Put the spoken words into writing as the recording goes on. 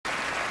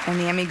And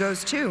the Emmy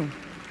goes to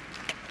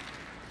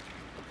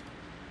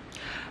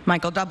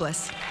Michael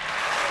Douglas.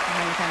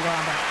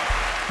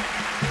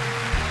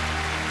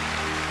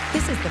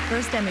 This is the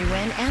first Emmy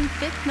win and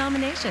 5th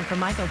nomination for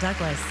Michael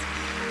Douglas.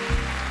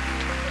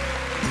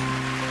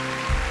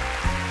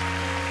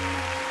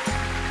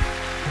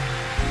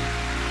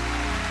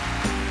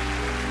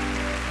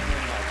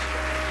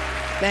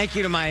 Thank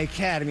you to my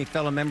Academy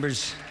fellow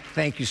members.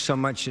 Thank you so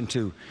much, and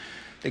to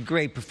the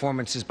great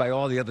performances by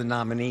all the other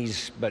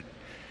nominees. But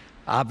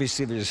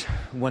obviously there's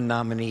one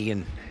nominee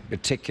in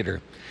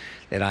particular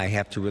that I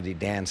have to really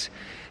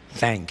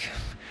thank.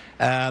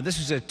 This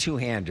was a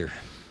two-hander.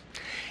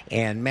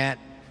 And Matt,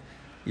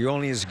 you're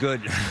only as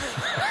good.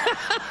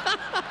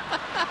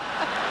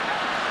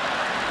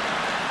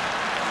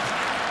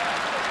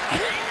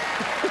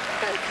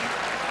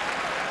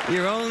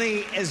 You're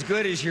only as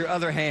good as your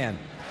other hand.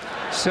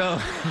 So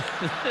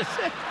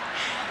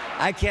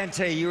I can't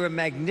tell you, you were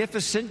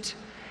magnificent,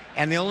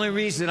 and the only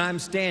reason I'm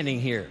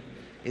standing here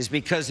is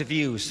because of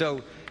you.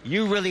 So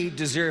you really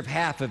deserve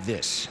half of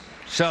this.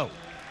 So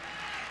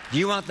do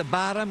you want the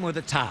bottom or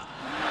the top?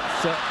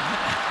 The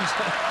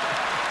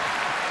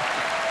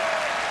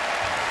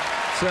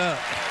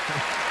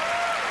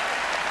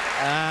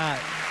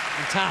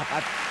top.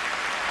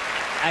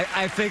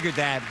 I figured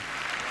that.